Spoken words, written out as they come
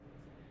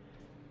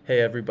Hey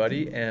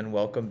everybody, and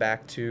welcome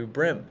back to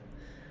Brim.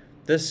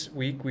 This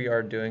week we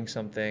are doing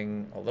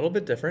something a little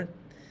bit different.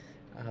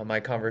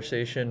 My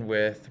conversation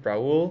with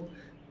Raul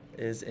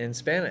is in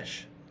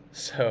Spanish.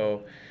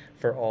 So,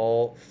 for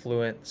all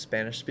fluent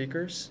Spanish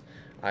speakers,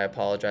 I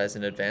apologize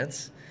in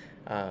advance.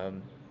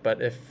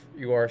 But if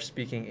you are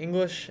speaking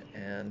English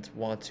and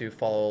want to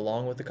follow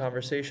along with the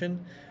conversation,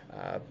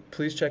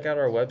 please check out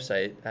our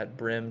website at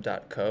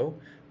brim.co,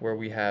 where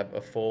we have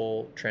a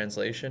full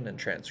translation and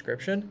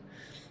transcription.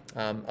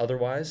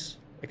 Otherwise,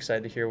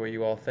 excited to hear what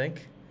you all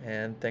think,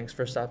 and thanks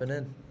for stopping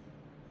in.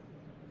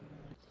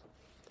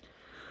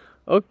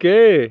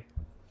 Ok,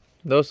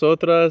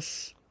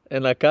 nosotras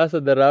en la casa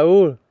de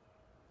Raúl,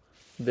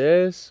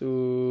 de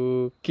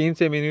sus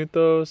 15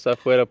 minutos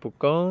afuera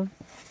Pucón,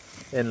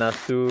 en la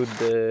sur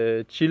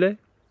de Chile.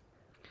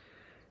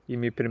 Y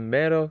mi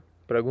primera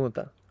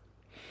pregunta,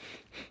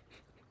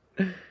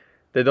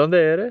 ¿de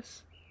dónde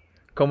eres?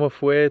 ¿Cómo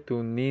fue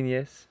tu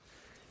niñez?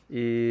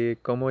 ¿Y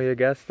cómo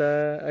llegaste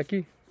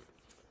aquí?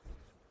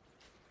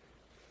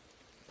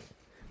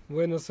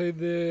 Bueno, soy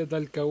de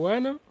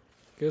Talcahuano,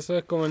 que eso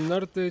es como el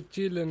norte de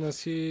Chile,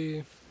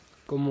 nací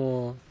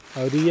como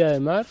a orilla de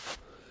mar,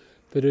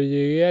 pero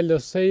llegué a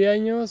los 6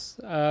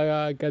 años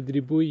a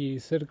Catripulli,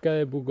 cerca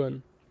de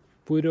Pucón.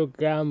 Puro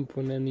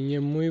campo, una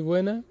niñez muy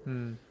buena,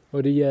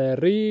 orilla de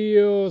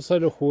río,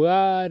 solo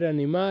jugar,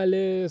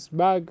 animales,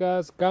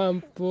 vacas,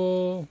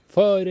 campo,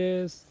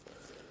 forest.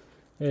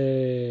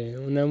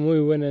 Una muy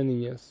buena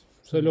niñez,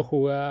 solo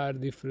jugar,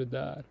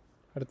 disfrutar,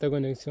 harta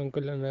conexión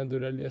con la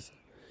naturaleza.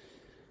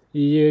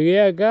 Y llegué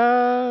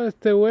acá, a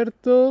este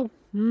huerto,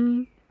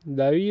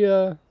 la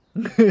vida.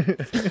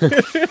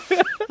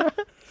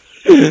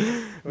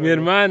 Mi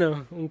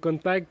hermano, un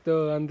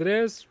contacto,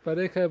 Andrés,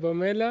 pareja de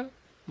Pamela,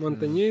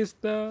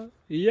 montañista,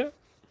 y ya.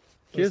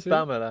 ¿Quién es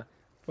Pamela?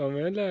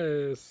 Pamela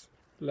es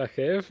la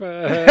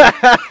jefa,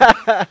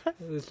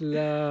 es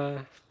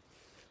la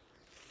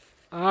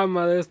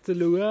ama de este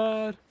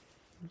lugar.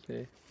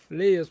 Sí.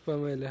 Ella es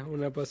Pamela,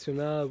 una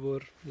apasionada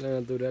por la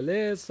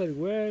naturaleza, el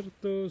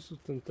huerto,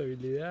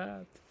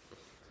 sustentabilidad.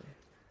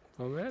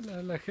 Pamela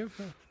es la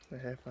jefa. La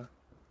jefa.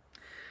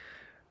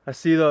 Ha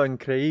sido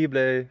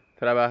increíble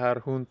trabajar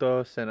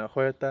juntos en la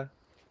huerta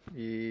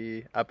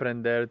y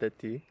aprender de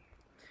ti.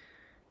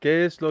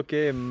 ¿Qué es lo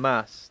que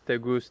más te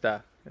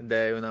gusta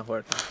de una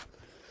huerta?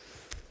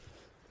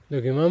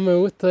 Lo que más me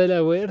gusta de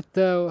la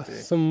huerta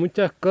son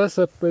muchas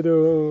cosas,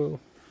 pero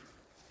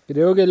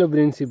creo que lo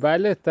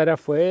principal es estar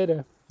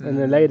afuera, en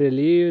el aire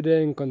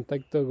libre, en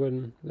contacto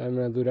con la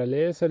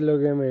naturaleza, es lo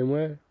que me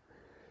mueve.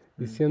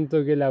 Y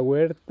siento que la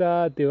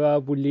huerta te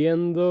va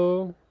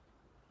puliendo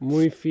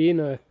muy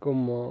fino, es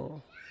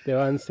como te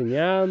va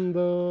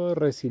enseñando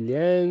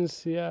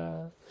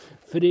resiliencia,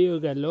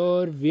 frío,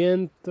 calor,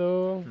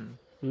 viento.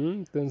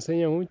 Te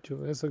enseña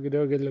mucho, eso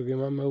creo que es lo que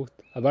más me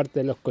gusta.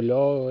 Aparte de los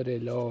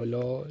colores, los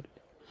olores.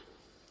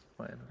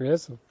 Bueno,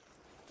 Eso.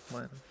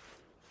 bueno.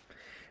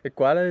 ¿Y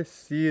cuál ha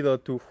sido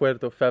tu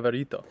huerto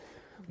favorito?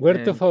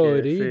 Huerto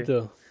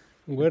favorito.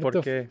 Huerto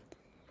 ¿Por qué?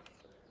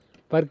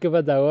 Parque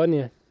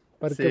Patagonia.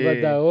 Parque Sí.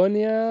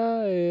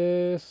 Patagonia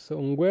es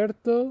un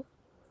huerto.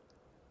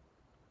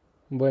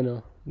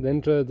 Bueno,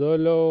 dentro de todos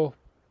los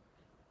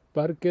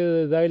parques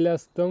de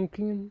Douglas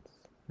Tompkins,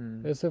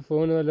 ese fue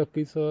uno de los que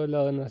hizo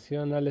la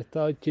donación al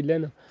Estado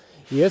chileno.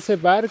 Y ese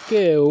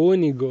parque es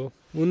único.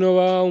 Uno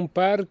va a un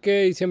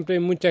parque y siempre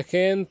hay mucha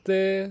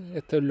gente.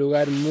 Este es un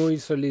lugar muy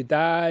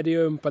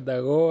solitario en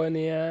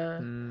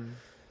Patagonia.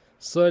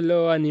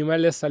 Solo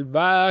animales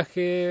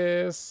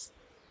salvajes.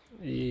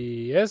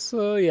 Y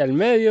eso, y al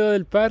medio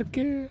del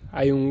parque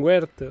hay un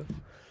huerto.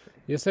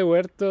 Y ese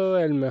huerto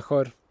es el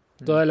mejor.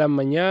 Todas las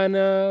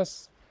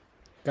mañanas,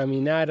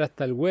 caminar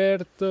hasta el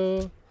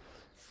huerto.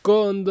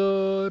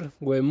 Cóndor,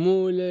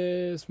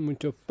 huemules,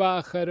 muchos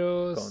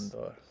pájaros.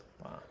 Cóndor.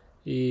 Wow.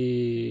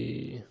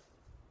 Y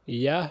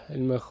ya,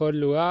 el mejor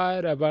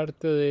lugar,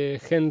 aparte de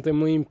gente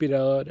muy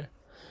inspiradora.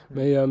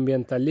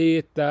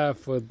 Medioambientalistas,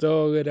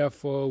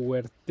 fotógrafos,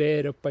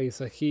 huerteros,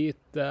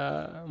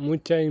 paisajistas,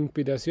 mucha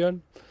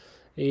inspiración.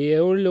 Y es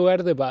un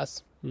lugar de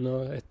paz,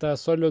 ¿no? Estás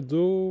solo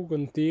tú,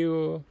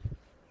 contigo.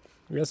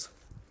 Eso.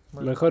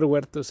 Bueno. Mejor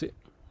huerto, sí.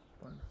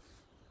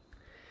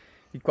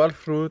 ¿Y cuál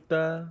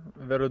fruta,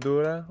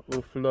 verdura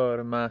o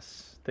flor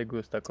más te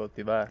gusta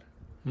cultivar?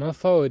 Más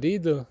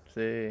favorito.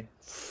 Sí.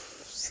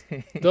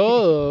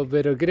 Todo,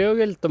 pero creo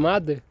que el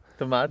tomate.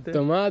 ¿Tomate?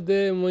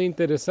 Tomate, muy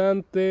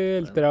interesante,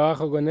 el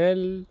trabajo con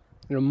él,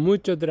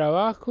 mucho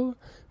trabajo,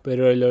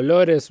 pero el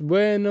olor es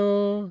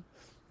bueno,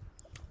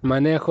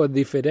 manejos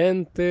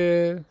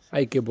diferentes,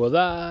 hay que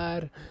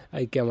podar,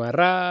 hay que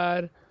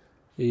amarrar,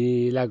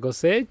 y la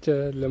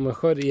cosecha es lo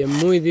mejor, y es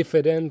muy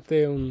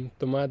diferente un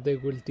tomate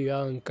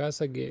cultivado en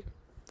casa que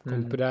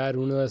comprar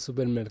uno de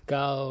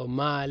supermercado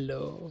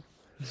malo.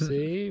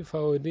 Sí,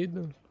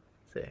 favorito.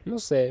 Sí. No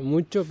sé,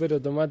 mucho, pero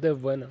tomate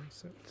es bueno.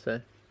 Sí. Sí.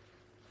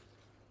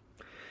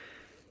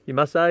 Y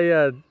más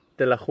allá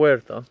de la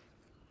huerta,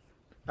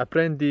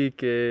 aprendí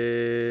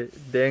que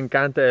te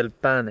encanta el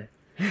pan.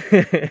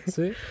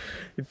 ¿Sí?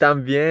 Y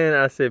también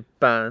hace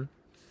pan.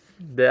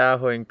 de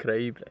ajo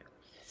increíble.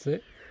 Sí.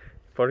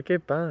 ¿Por qué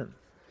pan?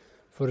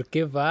 ¿Por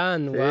qué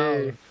pan? Sí.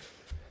 Wow.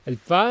 El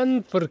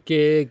pan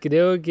porque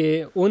creo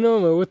que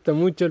me gusta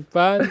mucho el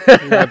pan,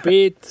 la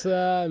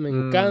pizza, me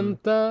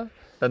encanta.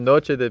 La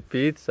noche de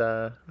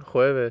pizza,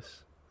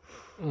 jueves.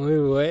 Muy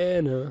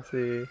bueno.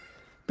 Sí.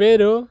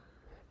 Pero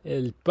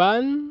el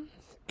pan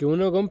que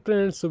uno compra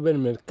en el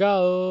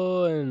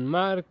supermercado, en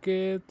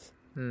market,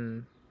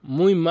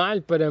 muy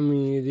mal para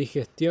mi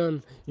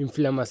digestión.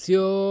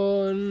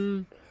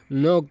 Inflamación,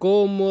 no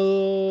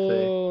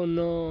cómodo,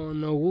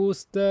 no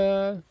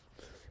gusta.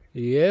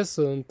 Y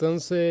eso,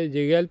 entonces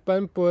llegué al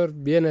pan por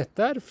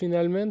bienestar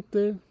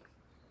finalmente.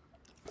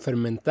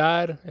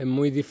 Fermentar es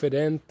muy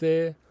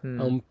diferente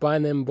a un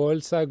pan en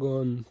bolsa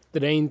con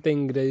 30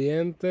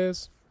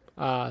 ingredientes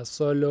a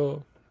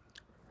solo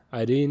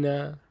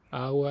harina,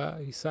 agua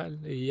y sal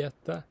y ya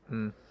está.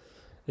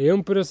 Y es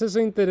un proceso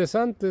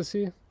interesante,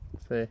 sí.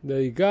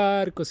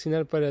 Dedicar,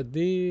 cocinar para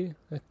ti,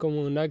 es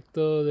como un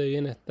acto de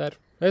bienestar.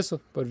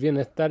 Eso, por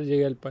bienestar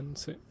llegué al pan,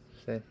 sí.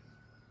 Sí,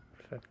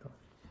 perfecto.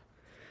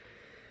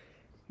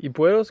 ¿Y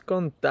puedes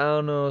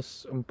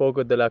contarnos un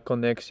poco de la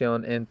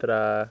conexión entre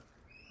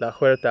la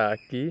huerta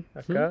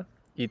acá,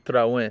 y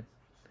Trauen?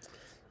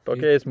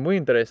 Porque es muy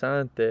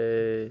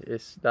interesante.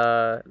 Es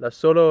la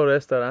solo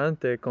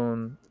restaurante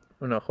con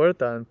una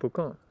huerta en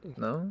Pucón,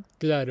 ¿no?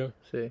 Claro.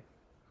 Sí.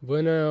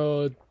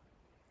 Bueno,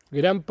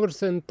 gran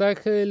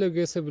porcentaje de lo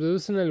que se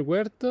produce en el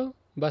huerto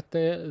va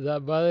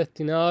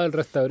destinado al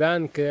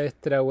restaurante que es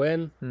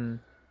Trauen,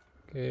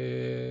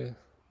 que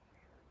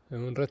es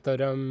un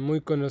restaurante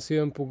muy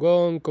conocido en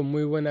Pucón, con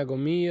muy buena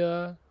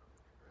comida.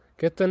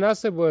 Que esto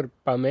nace por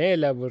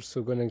Pamela, por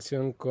su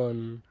conexión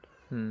con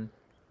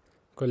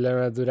la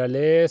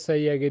naturaleza.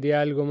 Ella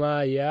quería algo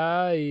más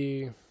allá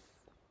y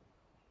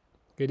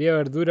quería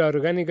verdura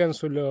orgánica en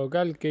su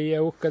local, que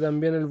ella busca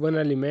también el buen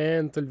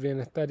alimento, el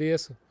bienestar y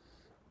eso.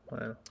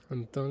 Bueno.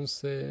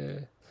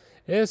 Entonces,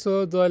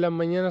 eso, todas las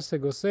mañanas se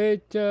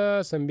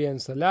cosecha, se envía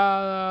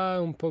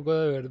ensalada, un poco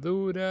de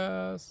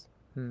verduras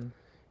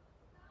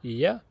y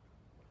ya.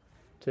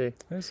 Sí.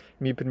 Eso.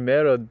 Mi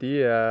primer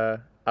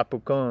día a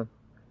Pucón,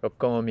 yo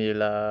comí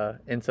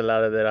la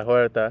ensalada de la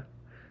huerta.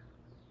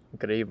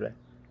 Increíble.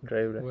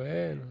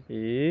 Bueno.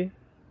 Y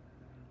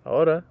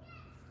ahora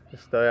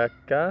estoy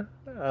acá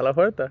a la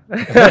huerta.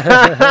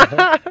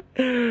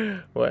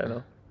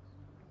 Bueno.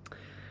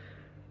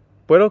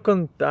 ¿Puedo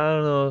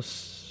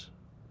contarnos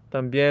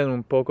también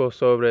un poco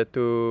sobre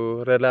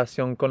tu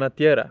relación con la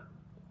tierra?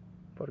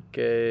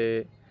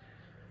 Porque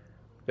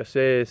yo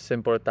sé es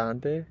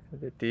importante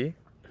de ti.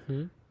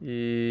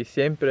 Y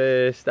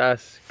siempre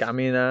estás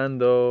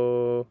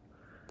caminando,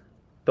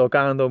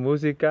 tocando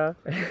música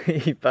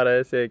y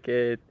parece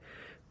que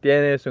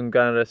tienes un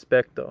gran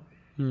respeto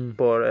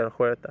por el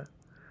huerta.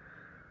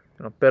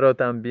 Pero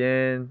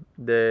también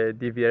te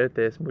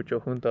diviertes mucho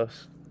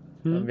juntos.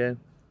 También.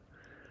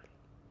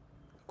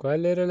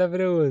 ¿Cuál era la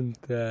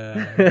pregunta?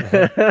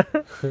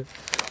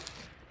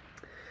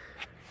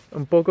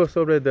 Un poco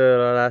sobre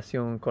la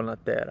relación con la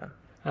tierra.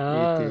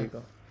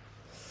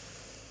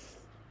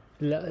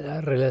 La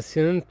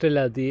relación entre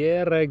la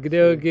tierra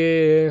creo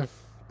que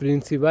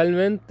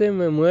principalmente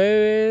me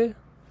mueve.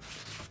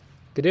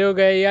 Creo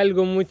que hay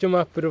algo mucho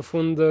más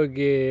profundo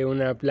que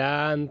una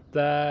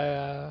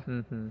planta,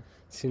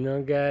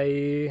 sino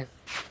que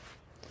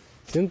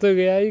siento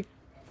que hay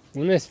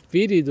un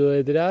espíritu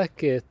detrás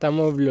que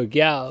estamos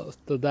bloqueados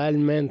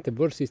totalmente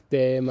por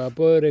sistema,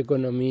 por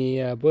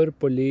economía, por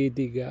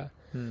política,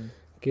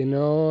 que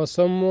no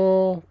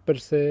somos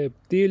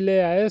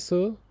perceptibles a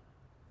eso.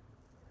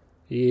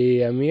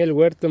 Y a mí el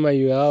huerto me ha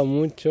ayudado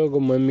mucho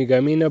como en mi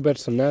camino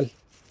personal,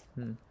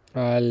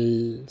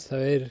 al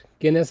saber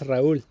quién es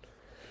Raúl.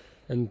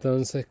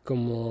 Entonces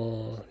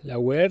como la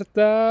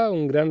huerta,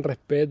 un gran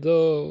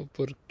respeto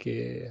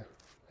porque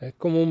es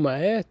como un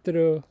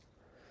maestro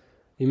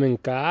y me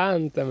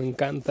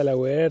encanta la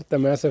huerta,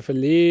 me hace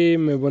feliz,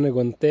 me pone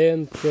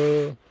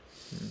contento,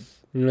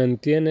 me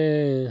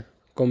mantiene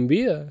con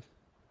vida.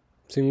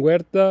 Sin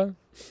huerta,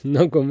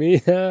 no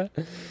comida.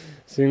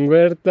 Sin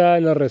huerta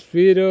no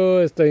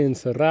respiro, estoy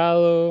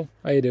encerrado,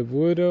 aire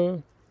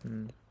puro.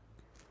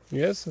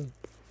 Y eso.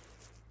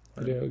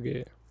 Creo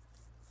que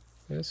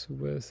eso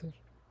puede ser.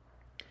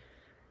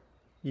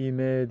 Y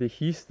me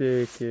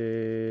dijiste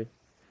que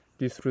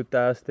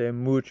disfrutaste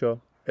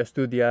mucho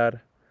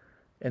estudiar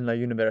en la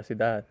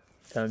universidad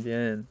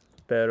también,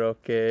 pero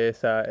que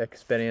esa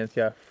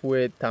experiencia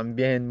fue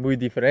también muy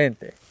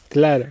diferente.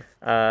 Claro.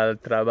 Al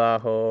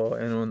trabajo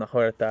en una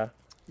huerta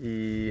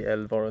y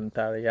el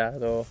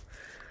voluntariado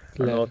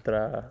en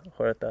otras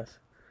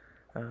huertas.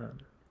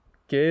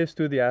 ¿Qué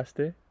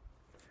estudiaste?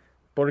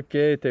 ¿Por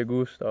qué te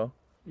gustó?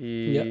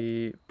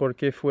 ¿Y por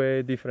qué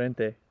fue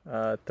diferente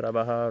a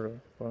trabajar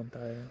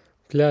voluntario?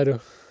 Claro.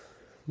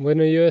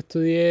 Bueno, yo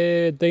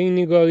estudié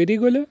técnico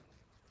agrícola.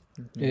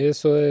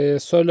 Eso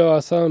es solo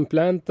basado en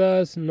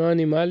plantas, no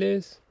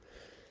animales.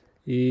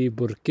 ¿Y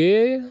por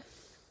qué?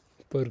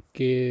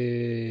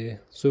 Porque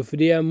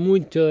sufría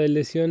mucho de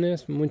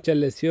lesiones, muchas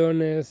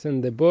lesiones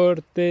en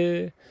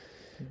deporte.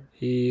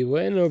 Y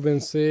bueno,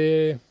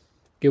 pensé,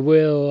 ¿qué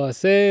puedo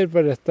hacer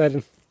para estar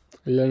en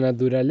la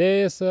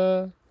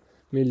naturaleza?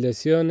 Mis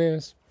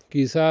lesiones,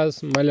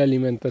 quizás mala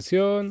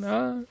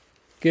alimentación.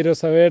 Quiero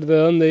saber de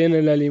dónde viene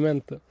el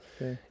alimento.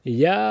 Sí. Y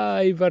ya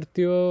ahí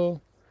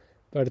partió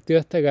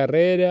esta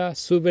carrera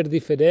súper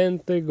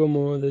diferente,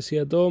 como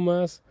decía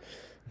Tomás.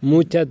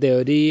 Mucha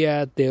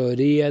teoría, que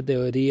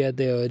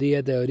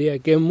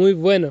es muy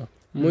bueno.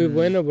 Muy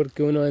bueno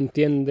porque uno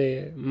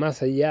entiende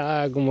más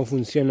allá cómo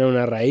funciona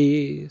una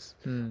raíz,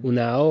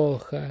 una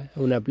hoja,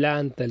 una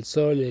planta, el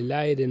sol, el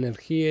aire,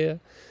 energía.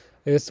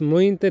 Es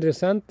muy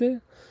interesante,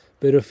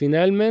 pero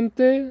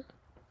finalmente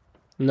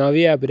no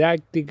había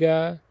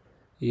práctica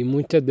y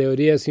mucha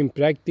teoría sin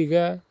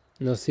práctica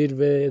no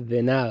sirve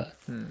de nada.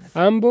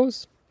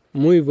 Ambos,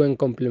 muy buen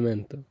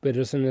complemento,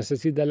 pero se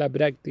necesita la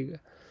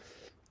práctica.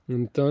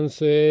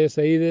 Entonces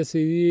ahí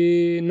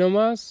decidí no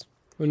más.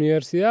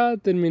 Universidad,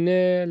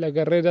 terminé la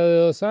carrera de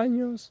 2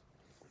 años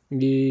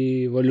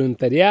y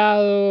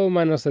voluntariado,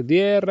 manos a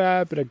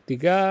tierra,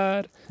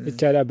 practicar,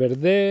 echar a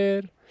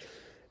perder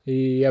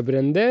y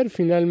aprender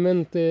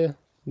finalmente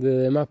de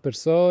demás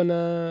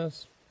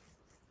personas.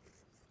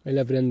 El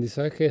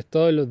aprendizaje es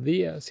todos los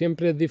días,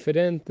 siempre es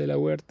diferente, la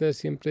huerta es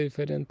siempre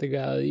diferente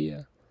cada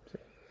día.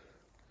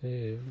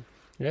 Sí.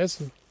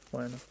 Eso.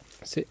 Bueno.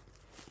 Sí.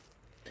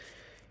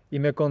 Y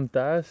me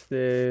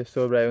contaste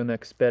sobre una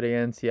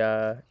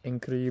experiencia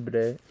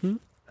increíble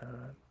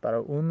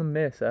para una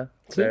mesa,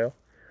 creo,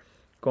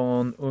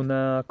 con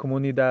una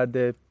comunidad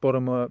de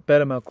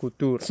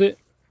permacultura. Sí.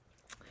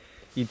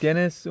 Y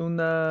tienes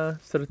una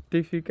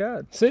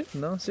certificado, Sí,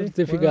 ¿no? Sí.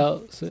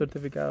 Certificado. Bueno, sí.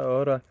 certificado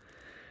ahora.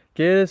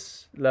 ¿Qué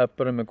es la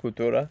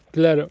permacultura?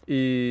 Claro.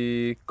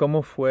 ¿Y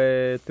cómo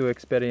fue tu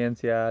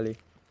experiencia, Ali?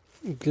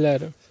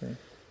 Claro. Sí.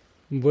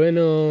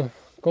 Bueno,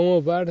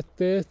 ¿cómo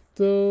parte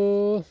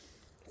esto?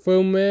 Fue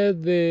un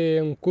mes de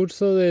un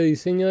curso de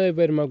diseño de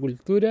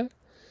permacultura.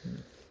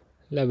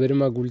 La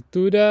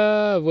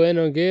permacultura,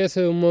 bueno, que es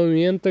un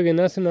movimiento que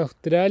nace en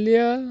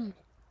Australia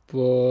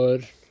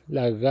por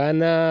las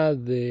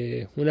ganas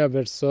de una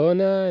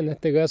persona, en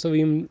este caso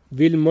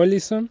Bill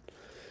Mollison,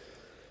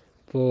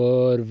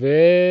 por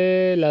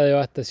ver la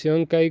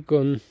devastación que hay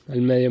con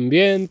el medio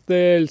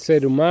ambiente, el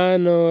ser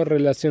humano,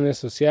 relaciones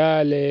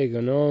sociales,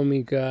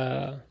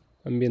 económicas,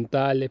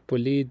 ambientales,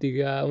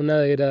 políticas, una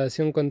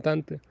degradación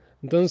constante.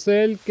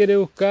 Entonces él quiere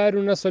buscar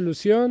una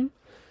solución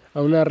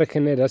a una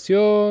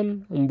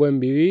regeneración, un buen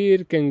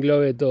vivir que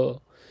englobe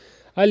todo.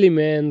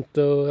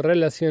 Alimentos,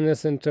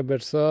 relaciones entre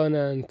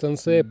personas.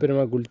 Entonces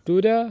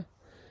permacultura,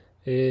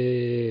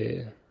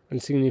 el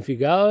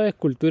significado es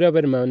cultura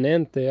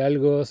permanente,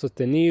 algo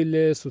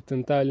sostenible,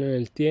 sustentable en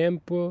el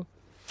tiempo.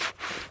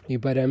 Y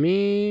para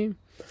mí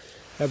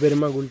la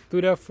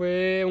permacultura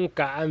fue un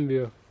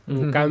cambio.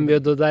 Un cambio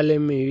total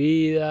en mi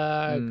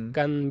vida,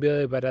 cambio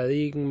de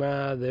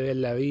paradigma, de ver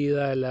la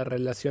vida, las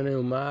relaciones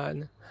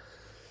humanas.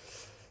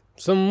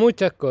 Son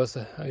muchas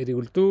cosas,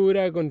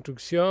 agricultura,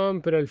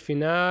 construcción, pero al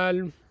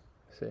final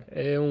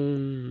es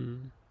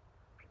un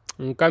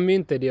cambio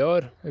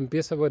interior,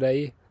 empieza por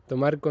ahí.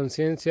 Tomar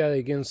conciencia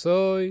de quién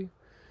soy,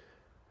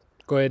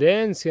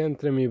 coherencia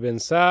entre mi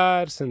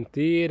pensar,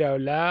 sentir,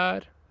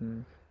 hablar.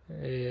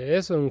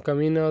 Eso es un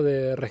camino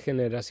de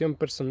regeneración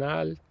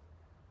personal.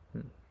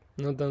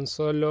 No tan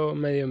solo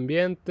medio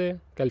ambiente,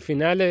 que al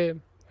final es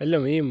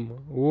lo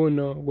mismo.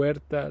 Uno,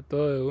 huerta,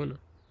 todo de uno.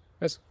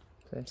 Eso.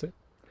 Sí.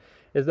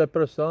 Es de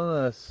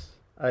personas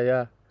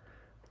allá.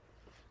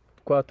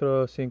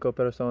 4 o 5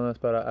 personas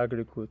para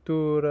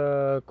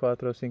agricultura,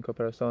 4 o 5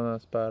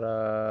 personas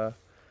para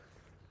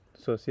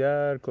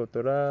social,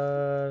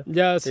 cultural.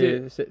 Ya,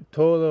 sí.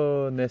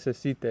 Todo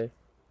necesite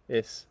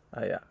es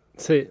allá.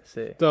 Sí,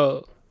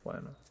 todo.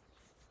 Bueno.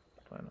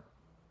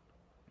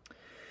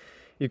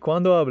 Y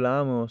cuando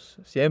hablamos,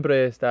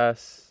 siempre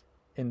estás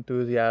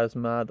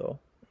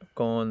entusiasmado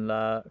con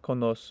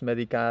los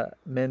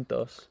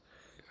medicamentos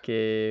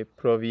que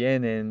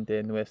provienen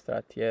de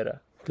nuestra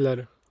tierra.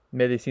 Claro.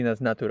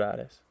 Medicinas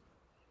naturales.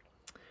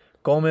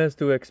 ¿Cómo es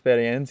tu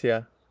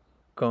experiencia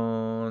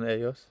con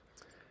ellos?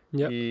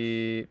 Ya.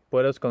 ¿Y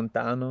puedes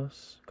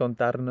contarnos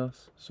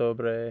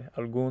sobre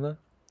alguna?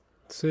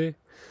 Sí.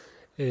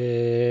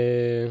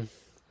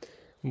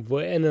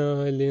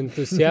 Bueno, el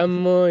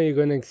entusiasmo y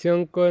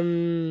conexión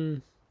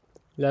con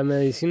la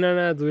medicina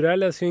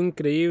natural ha sido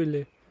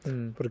increíble.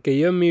 Porque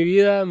yo en mi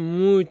vida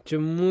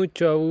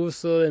mucho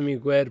abuso de mi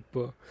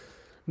cuerpo.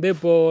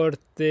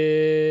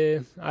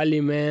 Deporte,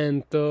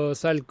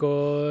 alimentos,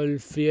 alcohol,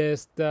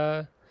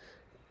 fiesta,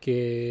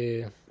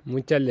 que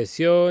muchas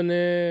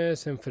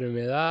lesiones,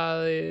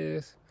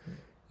 enfermedades.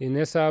 Y en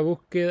esa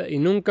búsqueda, y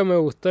nunca me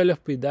gustó el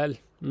hospital,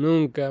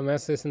 nunca me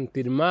hace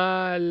sentir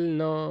mal,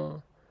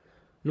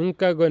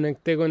 nunca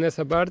conecté con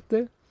esa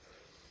parte.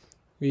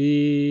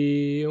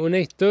 Y una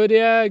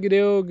historia,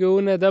 creo que hubo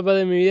una etapa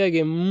de mi vida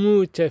que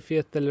mucha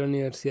fiesta en la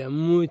universidad,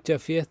 mucha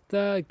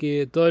fiesta,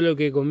 que todo lo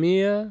que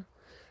comía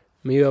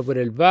me iba por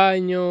el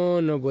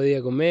baño, no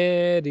podía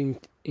comer,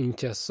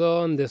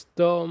 hinchazón de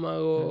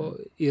estómago,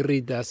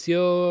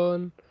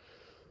 irritación,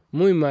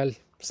 muy mal.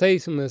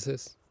 6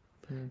 meses.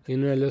 Y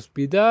en el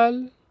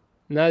hospital,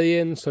 nadie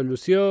en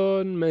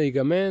solución,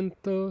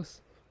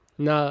 medicamentos,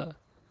 nada.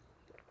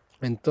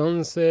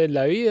 Entonces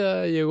la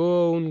vida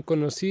llegó un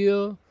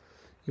conocido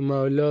y me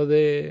habló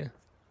de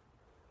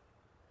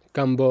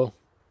Cambó,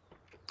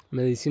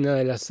 medicina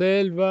de la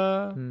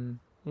selva,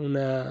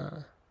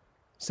 una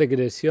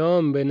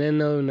secreción,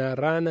 veneno de una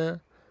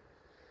rana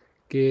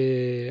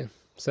que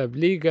se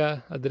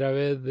aplica a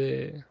través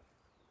de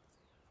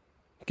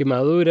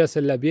quemaduras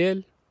en la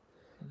piel.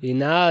 Y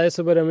nada,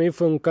 eso para mí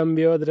fue un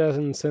cambio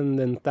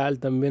trascendental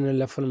también en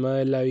la forma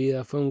de la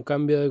vida. Fue un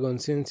cambio de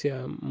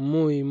conciencia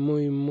muy,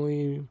 muy,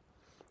 muy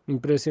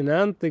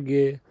impresionante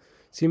que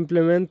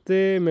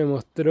simplemente me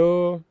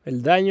mostró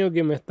el daño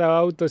que me estaba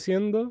auto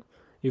haciendo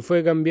y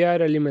fue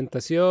cambiar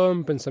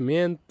alimentación,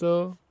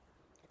 pensamiento,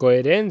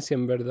 coherencia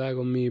en verdad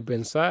con mi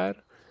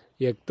pensar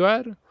y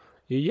actuar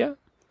y ya,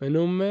 en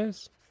un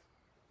mes,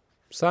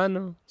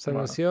 sano,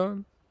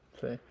 sanación.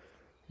 Wow. Sí.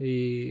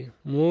 Y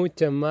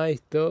muchas más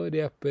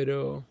historias,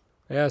 pero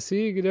es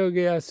así, creo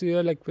que ha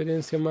sido la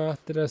experiencia más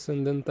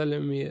trascendental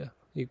en mi vida.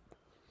 Y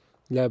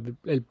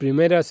el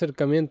primer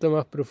acercamiento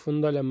más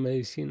profundo a las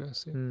medicinas,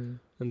 ¿sí?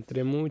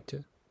 Entre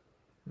muchas.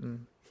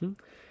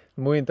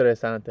 Muy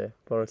interesante,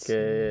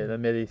 porque Sí. la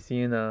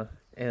medicina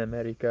en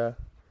América,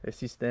 el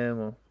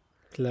sistema,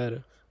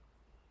 Claro,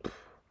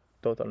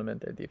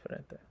 totalmente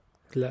diferente.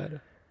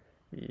 claro.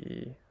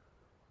 Y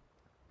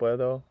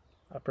puedo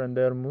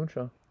aprender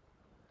mucho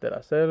de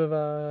la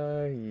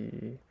selva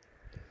y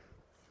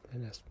De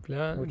las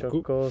plantas. muchas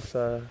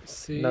cosas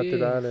Sí.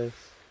 naturales.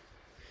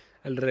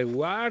 El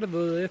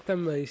resguardo de estas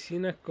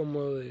medicinas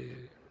como de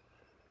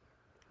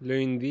lo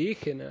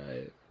indígena.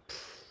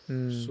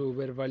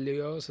 Súper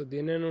valioso.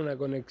 Tienen una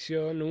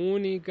conexión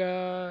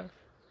única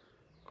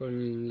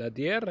con la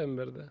tierra, en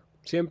verdad.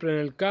 Siempre en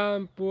el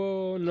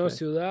campo, no Sí.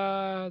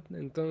 ciudad.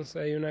 Entonces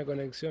hay una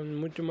conexión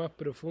mucho más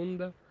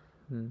profunda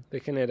de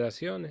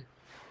generaciones.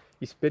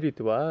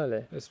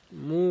 Espirituales. Es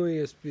muy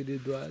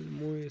espiritual,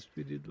 muy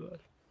espiritual.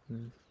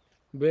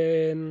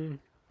 Ven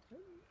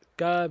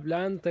cada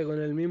planta con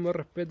el mismo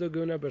respeto que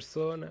una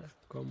persona,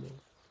 como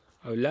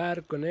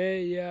hablar con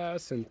ella,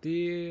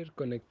 sentir,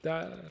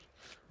 conectar.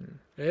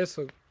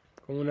 Eso,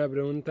 como una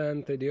pregunta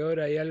anterior,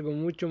 hay algo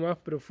mucho más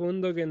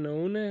profundo que nos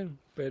une,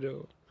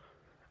 pero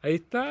ahí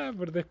está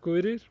por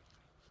descubrir.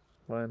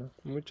 Bueno.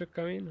 Muchos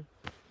caminos.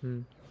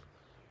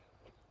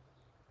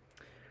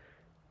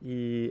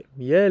 Y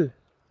miel.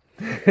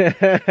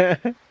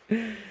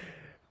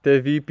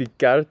 Te vi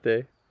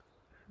picarte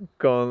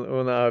con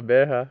una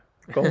abeja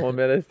como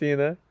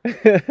medicina.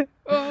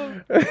 Oh.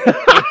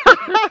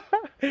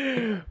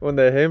 Un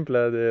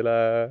ejemplo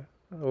de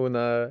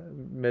una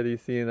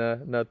medicina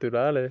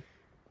natural.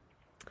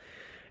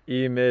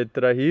 Y me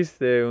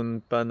trajiste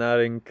un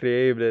panal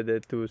increíble de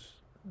tus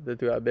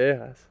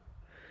abejas.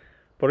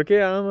 ¿Por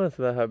qué amas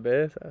las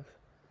abejas?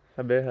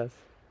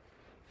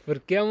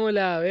 ¿Por qué amo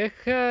la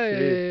abeja?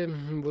 Sí.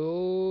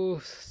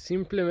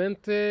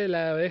 Simplemente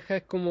la abeja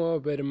es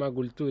como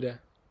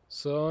permacultura.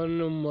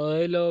 Son un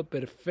modelo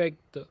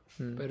perfecto,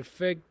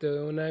 perfecto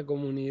de una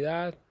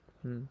comunidad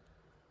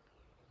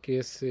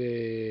que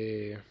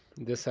se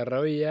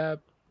desarrolla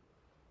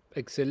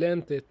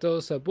excelente.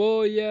 Todos se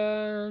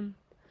apoyan,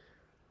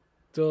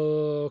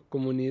 todos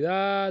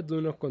comunidad,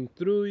 unos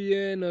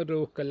construyen, otros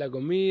buscan la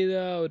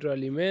comida, otros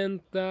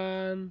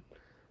alimentan.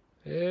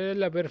 Es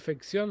la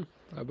perfección.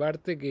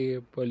 Aparte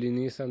que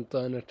polinizan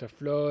todas nuestras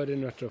flores,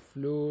 nuestros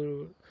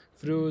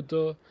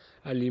frutos,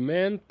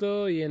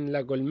 alimentos, y en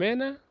la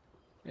colmena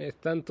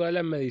están todas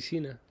las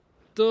medicinas.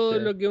 Todo Sí.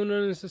 lo que uno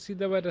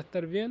necesita para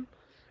estar bien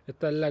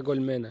está en la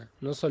colmena.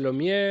 No solo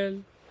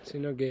miel,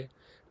 sino que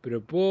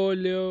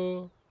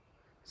propóleo,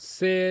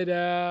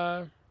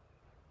 cera,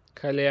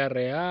 jalea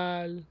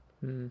real.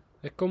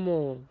 Es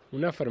como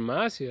una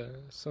farmacia.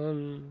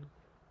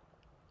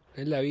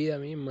 Es la vida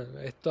misma,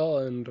 es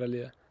todo en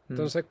realidad.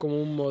 Entonces, como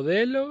un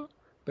modelo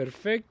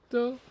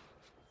perfecto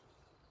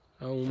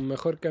a un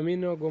mejor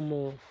camino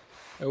como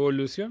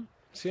evolución,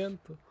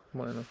 siento.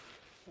 Bueno.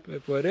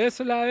 Por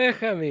eso la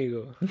abeja,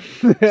 amigo.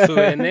 Su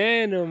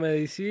veneno,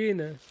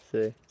 medicina.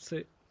 Sí,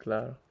 Sí.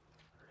 claro.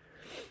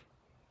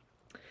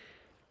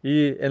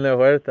 Y en la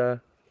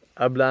huerta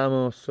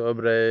hablamos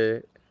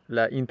sobre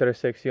la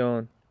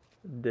intersección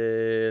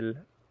del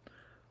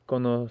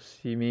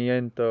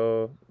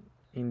conocimiento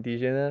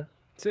indígena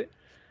Sí,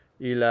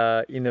 y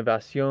la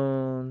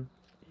innovación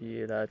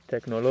y la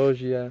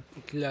tecnología.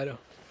 claro.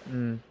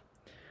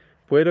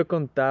 ¿Puedo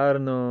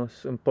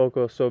contarnos un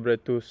poco sobre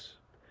tus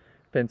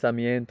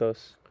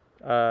pensamientos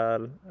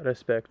al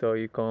respecto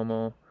y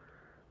cómo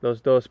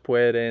los dos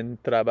pueden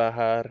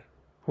trabajar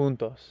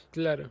juntos?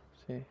 Claro,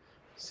 Sí.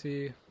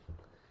 sí.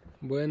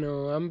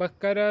 Bueno, ambas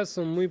caras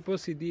son muy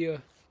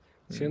positivas.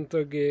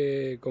 Siento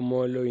que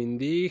como los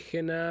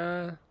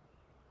indígenas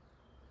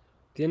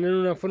tienen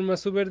una forma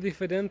súper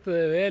diferente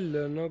de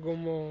verlo, no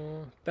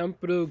como tan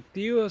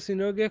productivo,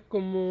 sino que es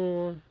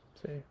como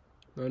Sí.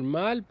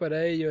 normal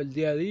para ellos el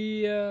día a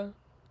día,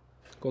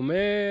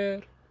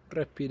 comer,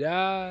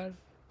 respirar,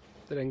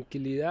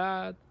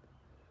 tranquilidad.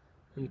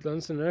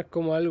 Entonces no es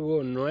como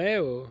algo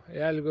nuevo,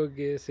 es algo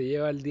que se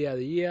lleva al día a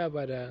día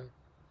para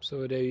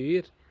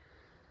sobrevivir.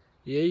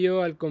 Y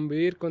ellos al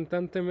convivir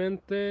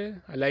constantemente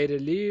al aire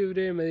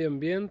libre, medio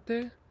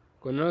ambiente,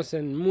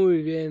 conocen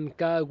muy bien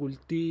cada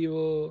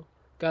cultivo,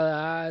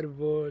 cada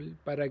árbol,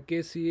 para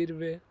qué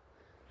sirve.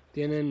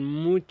 Tienen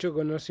mucho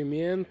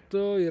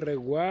conocimiento y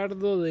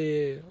resguardo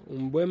de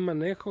un buen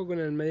manejo con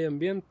el medio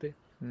ambiente.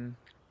 Mm.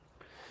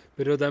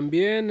 Pero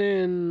también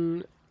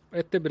en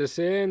este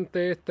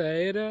presente, esta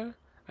era,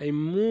 hay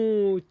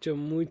mucho,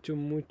 mucho,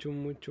 mucho,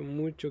 mucho,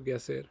 mucho que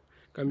hacer.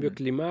 Cambio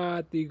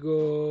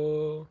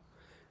climático,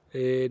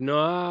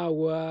 no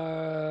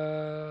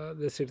agua,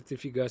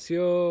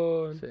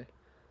 desertificación. Sí.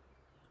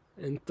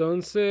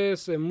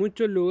 Entonces, en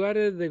muchos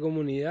lugares de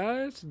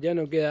comunidades ya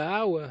no queda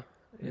agua.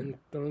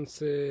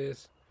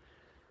 Entonces,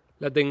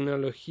 la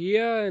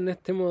tecnología en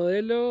este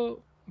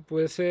modelo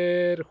puede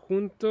ser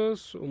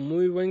juntos un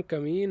muy buen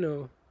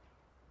camino.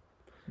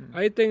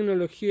 Hay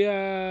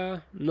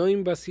tecnología no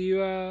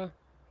invasiva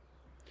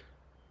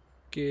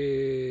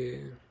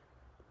que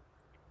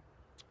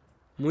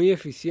muy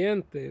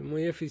eficiente,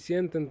 muy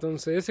eficiente.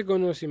 Entonces, ese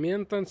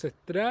conocimiento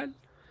ancestral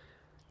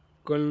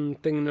con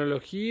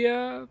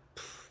tecnología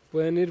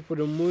pueden ir por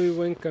un muy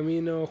buen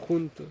camino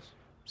juntos,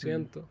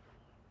 siento.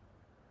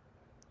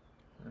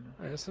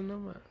 A eso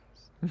nomás.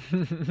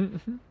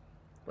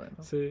 Bueno.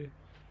 Sí.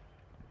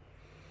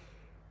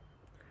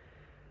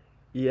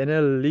 Y en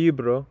el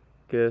libro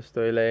que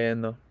estoy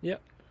leyendo, Yeah.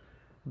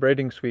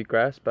 Braiding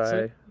Sweetgrass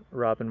by Sí.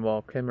 Robin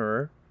Wall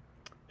Kimmerer,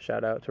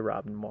 shout out to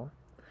Robin Wall,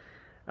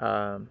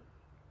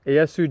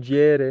 ella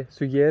sugiere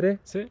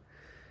Sí.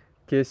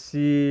 que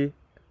si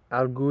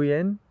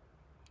alguien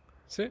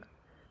Sí.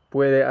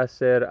 puede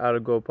hacer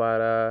algo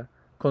para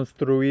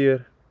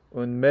construir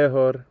una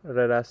mejor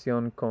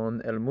relación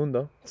con el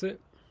mundo, Sí.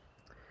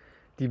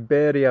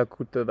 debería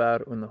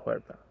cultivar una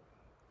huerta.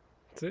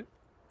 Sí.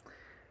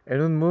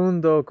 En un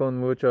mundo con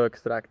mucho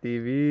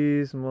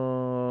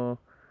extractivismo,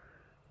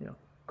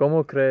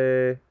 ¿cómo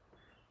cree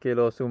que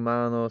los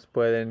humanos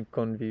pueden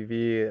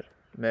convivir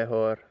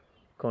mejor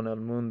con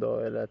el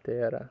mundo y la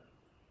tierra?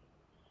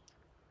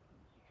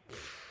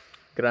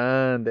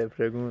 Grande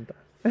pregunta.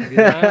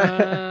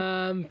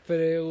 Gran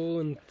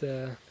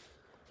pregunta.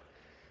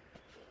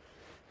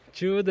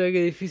 Chuta,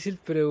 qué difícil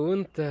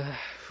pregunta.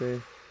 Sí.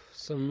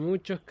 Son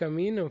muchos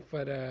caminos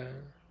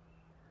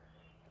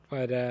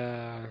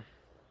para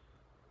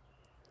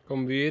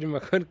convivir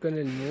mejor con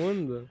el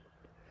mundo.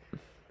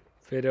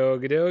 Pero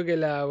creo que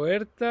la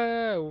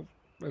huerta,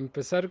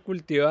 empezar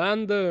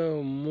cultivando, es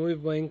un muy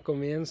buen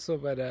comienzo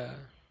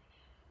para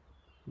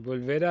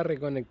volver a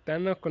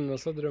reconectarnos con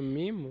nosotros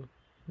mismos.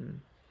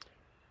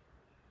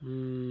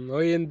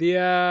 Hoy en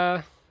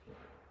día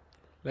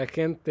la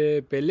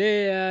gente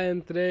pelea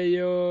entre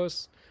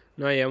ellos,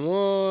 no hay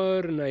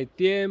amor, no hay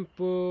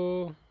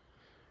tiempo.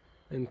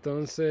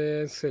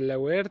 Entonces en la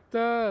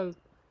huerta,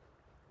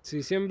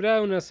 si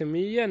siembras una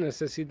semilla,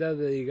 necesitas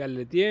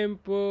dedicarle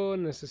tiempo,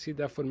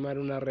 necesitas formar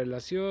una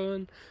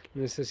relación,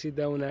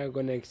 necesitas una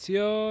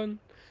conexión.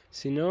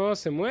 Si no,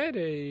 se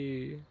muere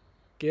y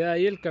queda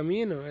ahí el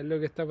camino. Es lo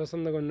que está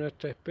pasando con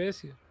nuestra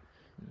especie.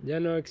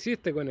 Ya no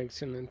existe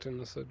conexión entre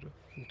nosotros,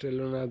 entre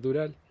lo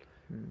natural.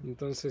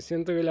 Entonces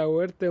siento que la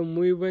huerta es un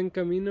muy buen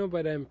camino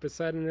para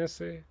empezar en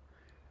ese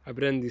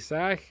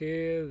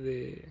aprendizaje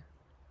de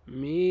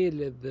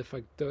miles de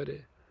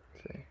factores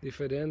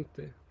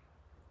diferentes.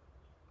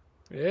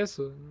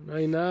 Eso, no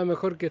hay nada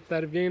mejor que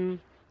estar bien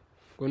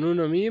con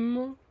uno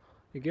mismo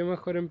y qué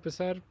mejor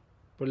empezar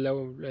por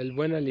el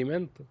buen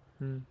alimento.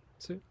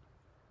 Sí.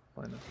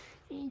 Bueno.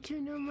 Y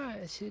yo no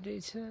más,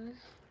 Cereza.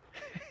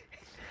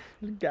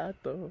 El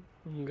gato.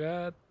 Un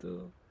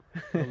gato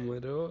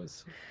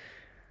amoroso.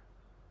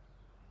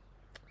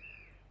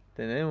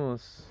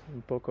 Tenemos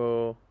un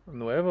poco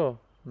nuevo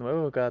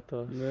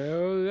gato.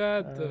 Nuevo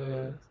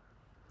gato.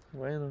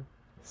 Bueno.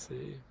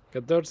 Sí.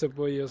 14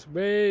 pollos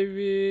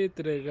baby,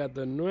 3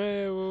 gatos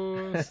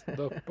nuevos,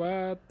 2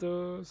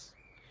 patos,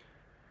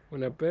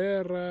 una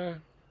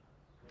perra,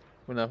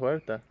 Una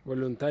huerta.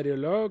 voluntario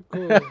loco,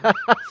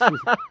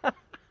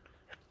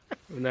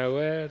 una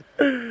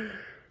huerta,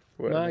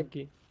 Bueno.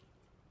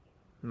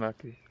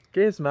 Maki.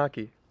 ¿Qué es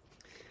Maki?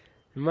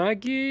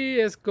 Maki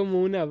es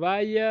como una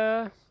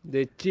valla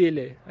de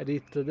Chile,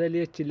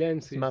 Aristoteles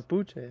chilensis.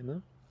 Mapuche,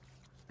 ¿no?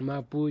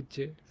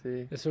 Mapuche.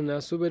 Sí. Es una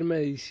super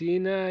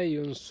medicina y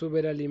un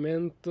super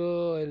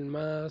alimento, el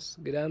más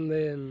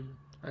grande en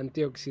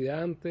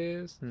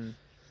antioxidantes.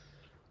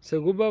 Se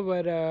ocupa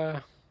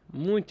para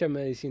mucha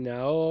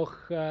medicina,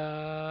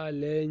 hoja,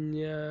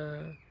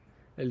 leña,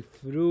 el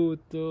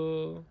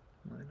fruto.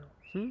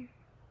 Bueno.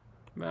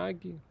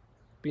 Maki,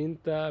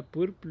 pinta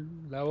purple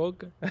la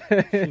boca.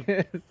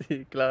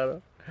 Sí,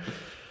 claro.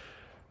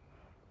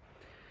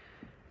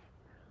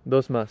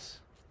 2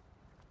 más.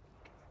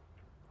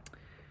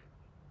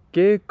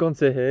 ¿Qué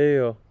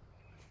consejo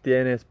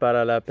tienes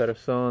para las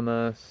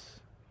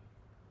personas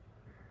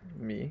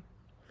Sí.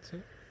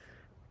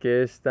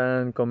 que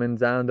están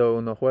comenzando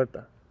una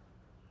huerta?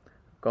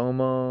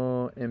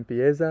 ¿Cómo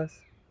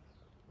empiezas?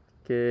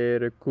 ¿Qué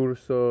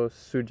recursos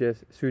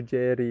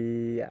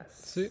sugerirías?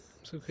 Sí,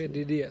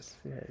 sugerirías.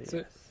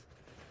 Sí.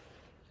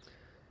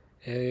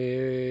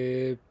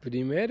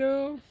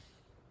 Primero,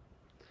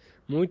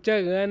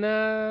 muchas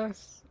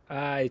ganas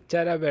a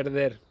echar a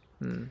perder.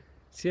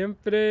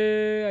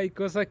 Siempre hay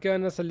cosas que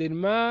van a salir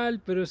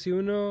mal, pero si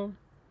uno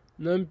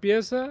no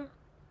empieza,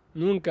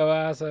 nunca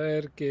va a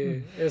saber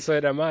que eso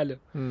era malo.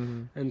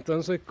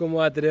 Entonces,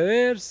 como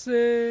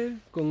atreverse,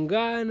 con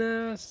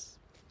ganas.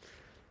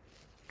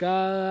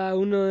 Cada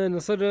uno de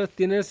nosotros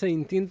tiene ese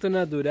instinto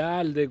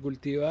natural de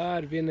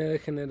cultivar, viene de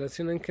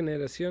generación en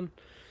generación.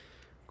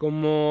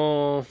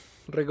 Como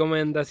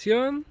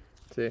recomendación,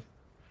 Sí.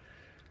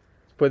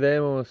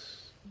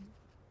 Podemos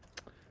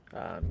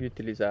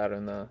utilizar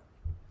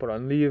por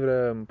un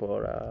libro,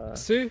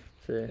 sí,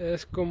 sí.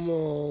 es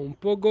como un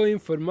poco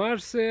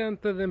informarse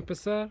antes de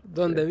empezar.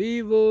 ¿Dónde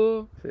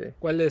vivo? Sí.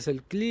 ¿Cuál es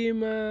el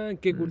clima?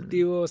 ¿Qué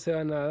cultivos se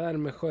van a dar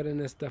mejor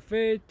en esta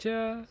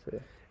fecha? Sí.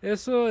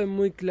 Eso es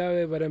muy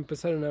clave para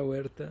empezar una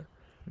huerta.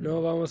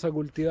 No vamos a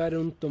cultivar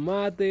un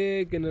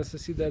tomate que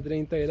necesita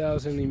 30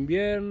 grados en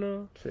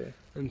invierno. Sí.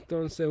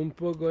 Entonces un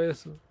poco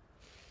eso.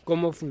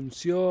 Cómo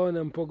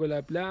funciona un poco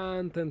la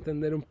planta,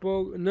 entender un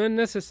poco. No es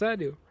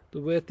necesario.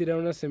 Tú puedes tirar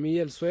una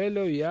semilla al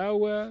suelo y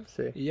agua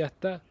y ya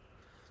está.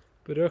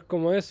 Pero es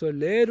como eso,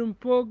 leer un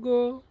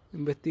poco,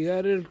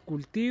 investigar el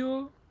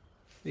cultivo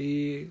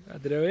y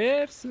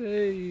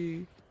atreverse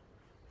y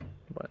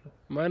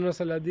manos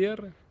a la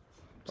tierra.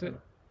 Bueno.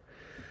 Sí.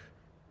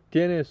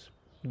 Tienes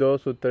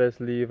 2 o 3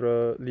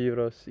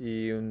 libros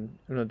y un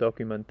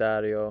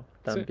documentario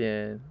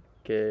también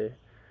que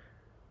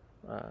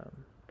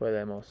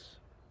podemos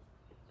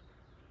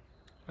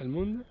al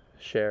mundo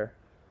share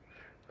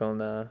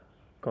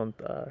con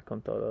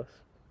todos.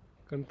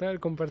 Contar,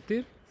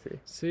 compartir. Sí.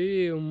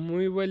 Sí, un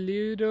muy buen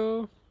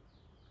libro.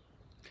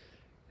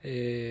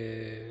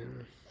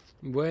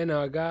 Bueno,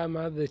 acá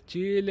más de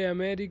Chile,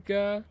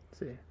 América.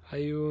 Sí.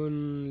 Hay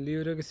un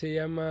libro que se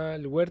llama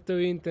El huerto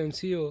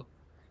biointensivo,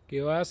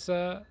 que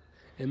basa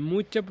en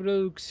mucha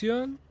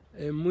producción,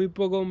 en muy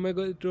pocos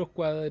metros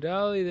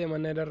cuadrados y de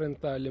manera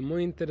rentable.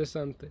 Muy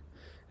interesante.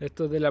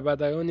 Esto es de la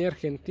Patagonia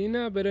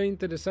Argentina, pero es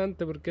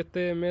interesante porque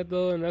este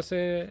método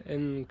nace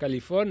en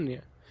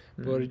California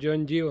por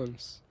John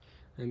Gibbons.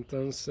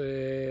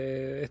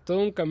 Entonces, es todo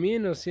un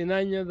camino, 100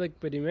 años de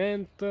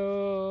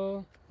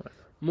experimento,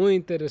 muy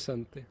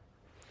interesante.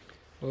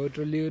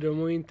 Otro libro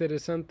muy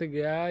interesante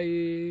que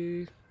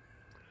hay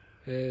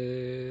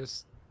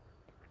es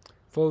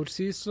Four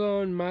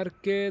Seasons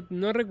Market,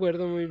 no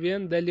recuerdo muy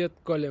bien, de Elliot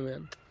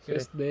Coleman, que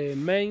es de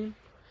Maine,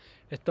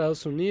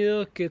 Estados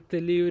Unidos, que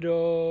este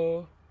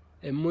libro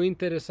es muy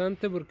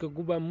interesante porque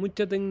ocupa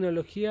mucha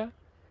tecnología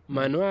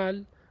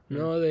manual,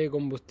 no de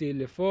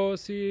combustible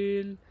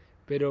fósil,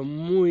 pero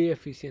muy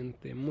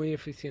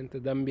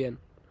eficiente también.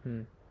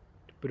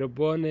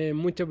 Propone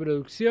mucha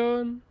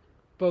producción,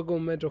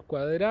 pocos metros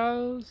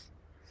cuadrados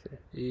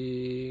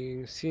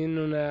y sin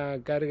una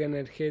carga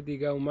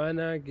energética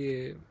humana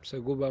que se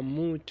ocupa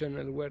mucho en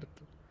el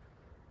huerto.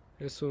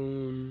 Es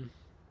un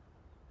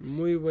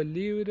muy buen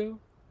libro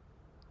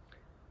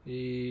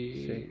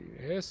y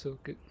eso.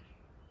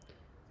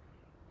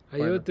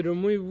 Hay otro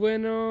muy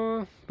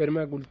bueno,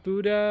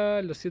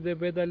 Permacultura, los 7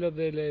 pétalos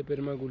de la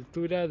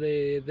permacultura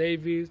de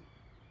David,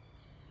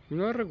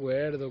 no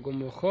recuerdo,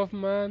 como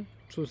Hoffman,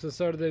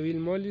 sucesor de Bill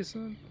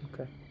Mollison.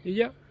 Y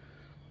ya.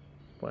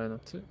 Bueno.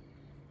 Sí,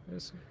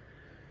 eso.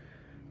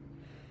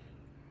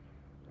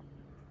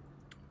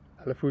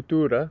 A la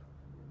futura,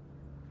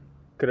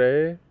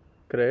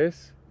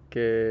 ¿crees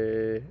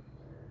que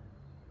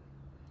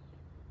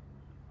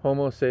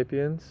Homo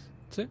sapiens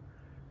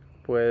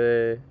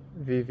puede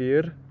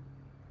vivir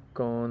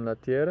con la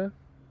tierra?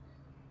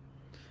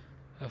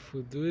 A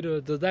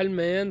futuro,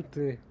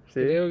 totalmente. ¿Sí?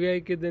 Creo que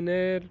hay que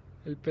tener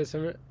el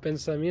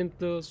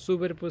pensamiento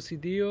súper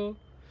positivo.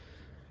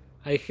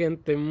 Hay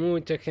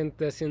mucha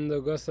gente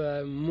haciendo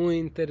cosas muy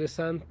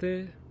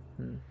interesantes.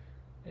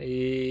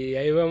 Y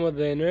ahí vamos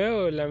de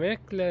nuevo, la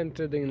mezcla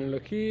entre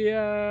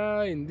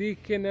tecnología,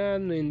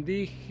 indígenas, no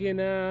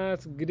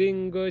indígenas,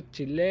 gringos,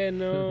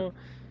 chilenos.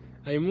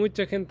 Hay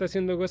mucha gente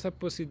haciendo cosas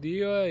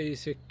positivas y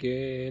si es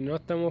que no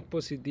estamos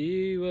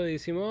positivos,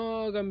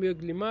 decimos, oh, cambio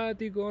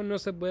climático, no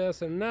se puede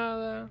hacer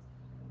nada,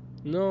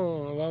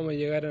 no vamos a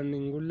llegar a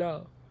ningún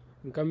lado.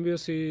 En cambio,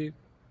 si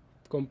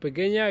con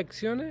pequeñas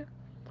acciones,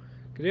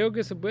 creo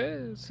que se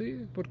puede,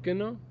 sí, ¿por qué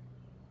no?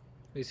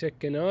 Y si es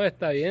que no,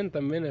 está bien,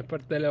 también es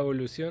parte de la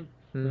evolución.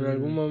 En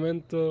algún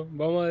momento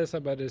vamos a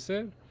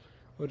desaparecer,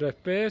 otra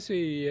especie,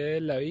 y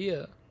es la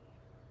vida.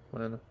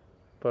 Bueno,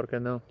 ¿por qué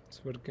no?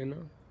 ¿Por qué no?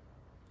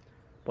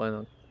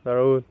 Bueno,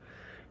 Raúl,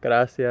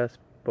 gracias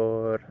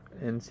por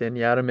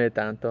enseñarme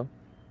tanto,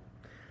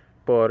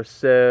 por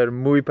ser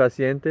muy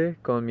paciente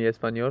con mi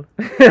español.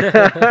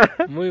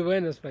 Muy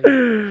bueno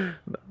español.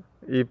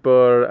 Y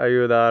por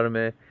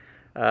ayudarme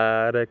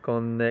a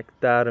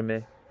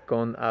reconectarme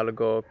con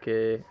algo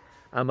que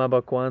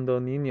amaba cuando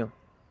niño.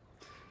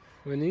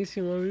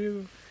 Buenísimo, amigo.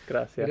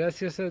 Gracias.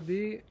 Gracias a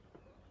ti.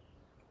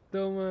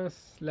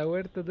 Tomás, la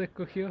huerta te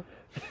escogió.